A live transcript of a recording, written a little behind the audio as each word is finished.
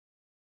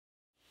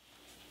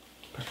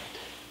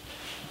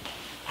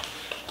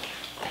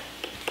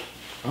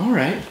All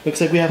right.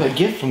 Looks like we have a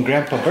gift from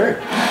Grandpa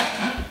Bert.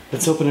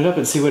 Let's open it up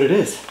and see what it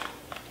is.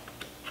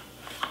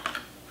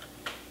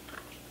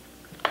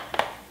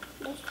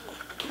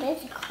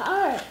 There's a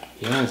card.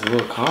 Yeah, it's a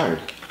little card.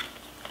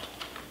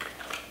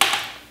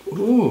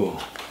 Ooh.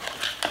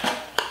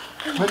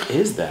 What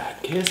is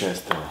that? ¿Qué es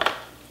esto?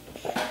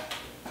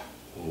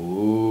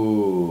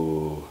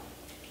 Ooh.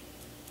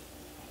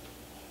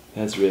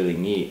 That's really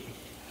neat.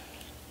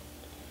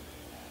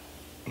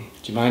 Do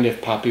you mind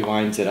if Poppy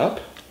winds it up?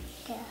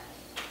 Yeah.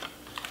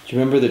 Do you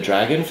remember the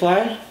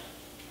dragonfly?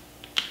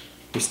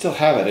 We still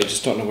have it, I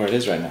just don't know where it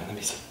is right now. Let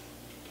me see.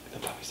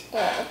 Let Poppy see.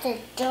 It's a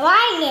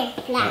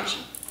dragonfly. Watch.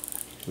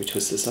 Can we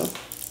twist this up?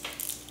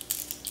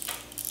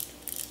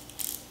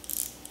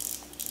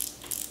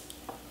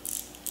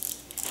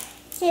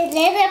 So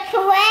let it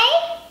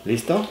play.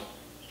 Listo?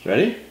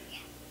 Ready?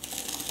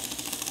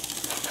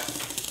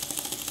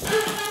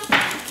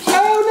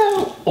 Oh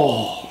no!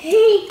 Oh!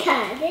 He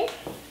got it.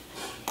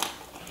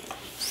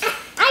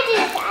 I did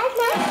it. I'm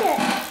not good.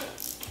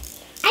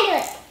 I do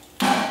it.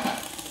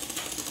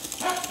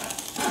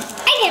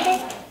 I get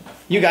it.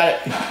 You got it.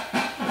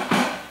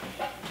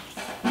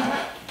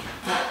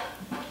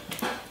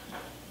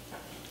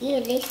 You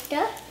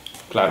listo?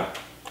 Claro.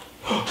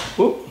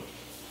 Whoop.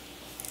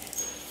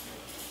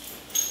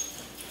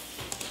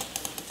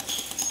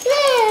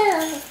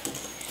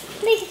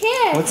 Look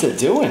here. What's it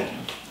doing?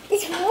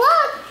 This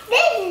walk.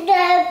 This is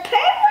the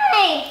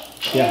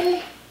perfect.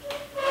 Yeah.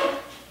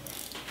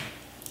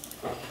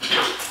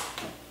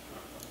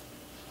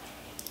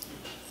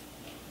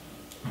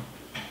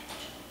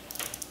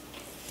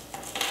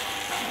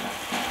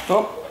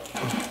 Oh.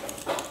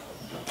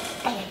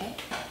 I get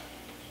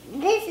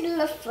it. This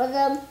is for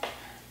the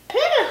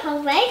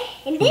purple, right?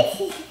 And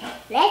this is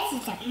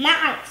a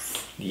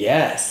mouse.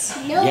 Yes.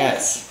 No,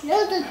 Yes.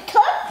 No, the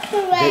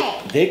turtle,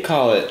 right? They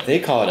call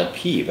it a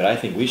pea, but I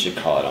think we should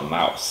call it a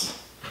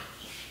mouse.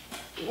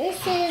 This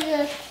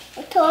is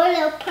a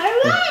turtle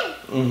parrot.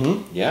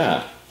 Mm-hmm.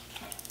 Yeah.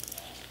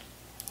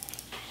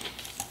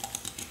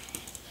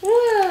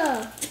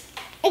 Whoa.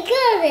 I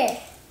got this.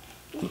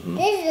 Mm-hmm.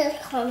 This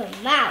is called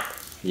a mouse.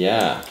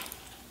 Yeah.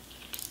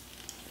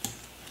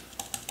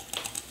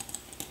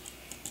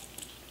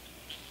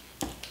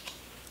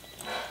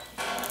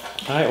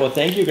 All right. Well,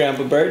 thank you,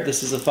 Grandpa Bert.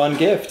 This is a fun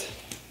gift.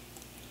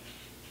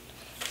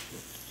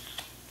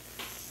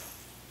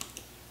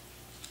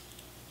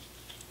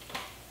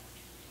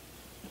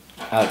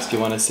 Alex, do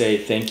you want to say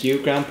thank you,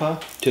 Grandpa,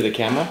 to the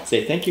camera?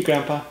 Say thank you,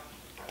 Grandpa.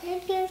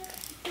 Thank you.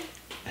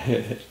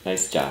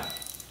 Nice job.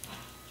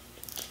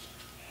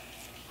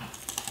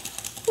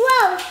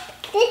 Whoa.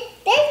 This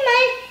is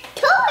my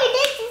toy.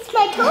 This is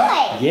my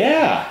toy.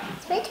 Yeah.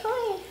 It's my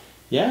toy.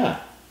 Yeah.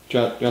 Do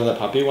you want to let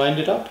Poppy wind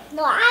it up?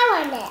 No, I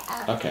want it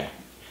up. Okay.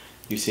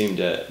 You seem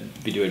to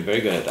be doing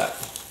very good at that.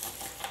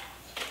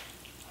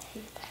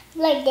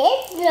 Like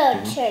this,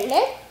 little turn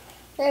it.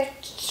 Little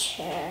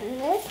turn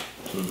it.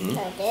 Mm-hmm.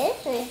 Like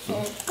this, and it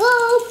says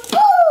go,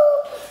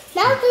 boom!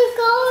 Now the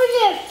goes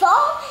and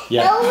fall.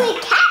 Yeah. Now we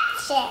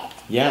catch it.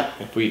 Yeah,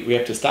 if we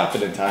have to stop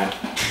it in time.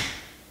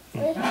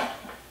 You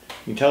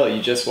can tell it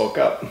you just woke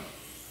up.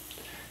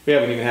 We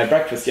haven't even had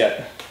breakfast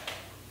yet.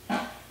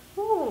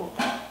 Ooh.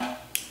 I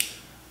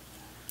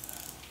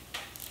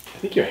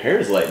think your hair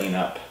is lightening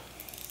up.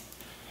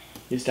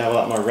 You used to have a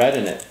lot more red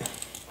in it.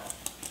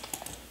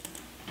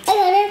 I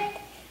got it.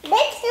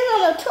 That's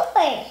another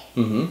toy.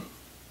 Mm-hmm.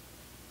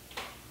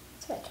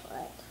 It's my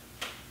toy.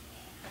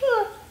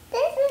 Oh,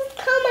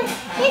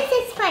 this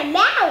is my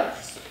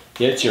mouse.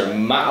 Yeah, it's your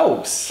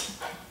mouse.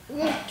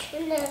 Let's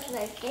turn it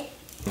like this.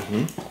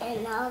 Mm-hmm.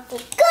 And now the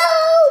go,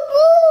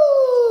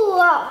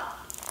 boo!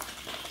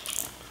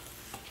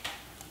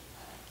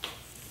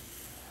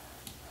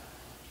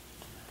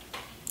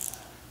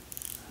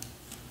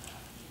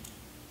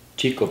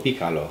 Chico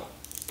Picalo.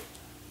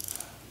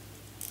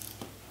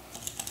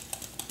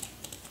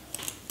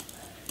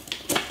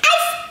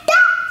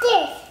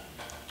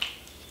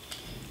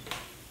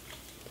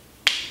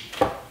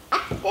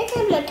 This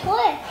is my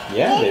toy.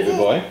 Yeah, This baby is-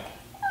 boy.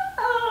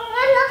 Oh,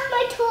 I lost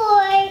my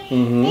toy.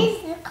 Mhm.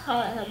 This is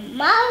called a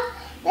mouse.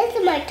 This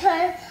is my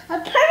toy, a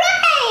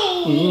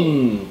parade.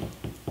 Mmm.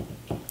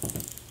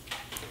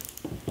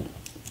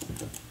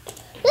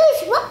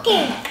 Who's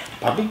walking?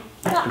 Poppy?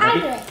 No, Can I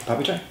do it.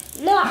 Poppy try?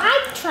 No,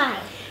 I try.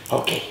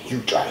 Okay,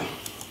 you try.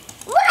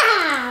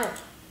 Wow.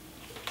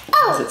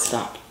 Does Oh, it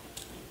stop?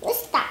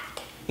 let's stop.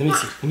 Let me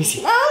see. Let me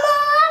see. No,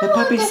 I Let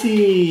want Poppy to-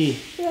 see.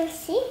 You want to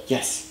see?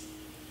 Yes.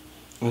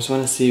 I just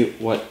want to see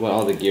what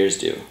all the gears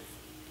do.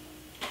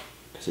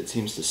 Because it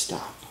seems to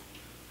stop.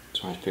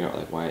 Just want to figure out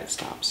like why it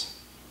stops.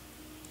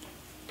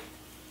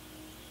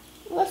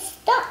 Well,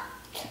 stop.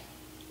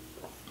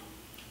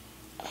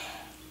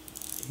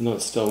 Even though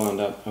it's still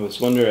wound up. I was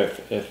wondering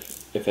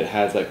if it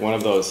has like one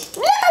of those.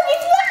 No,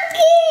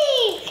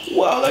 it's working.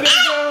 Wow, look at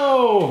it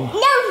go!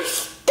 No,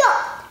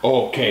 stop.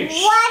 Okay,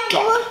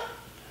 stop.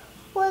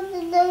 What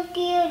did the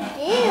gear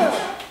do?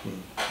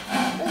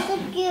 What did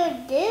the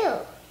gear do?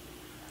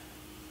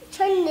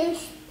 Turn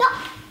this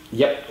stop.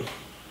 Yep.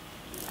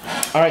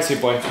 All right,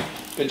 sweet boy.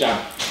 Good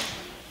job.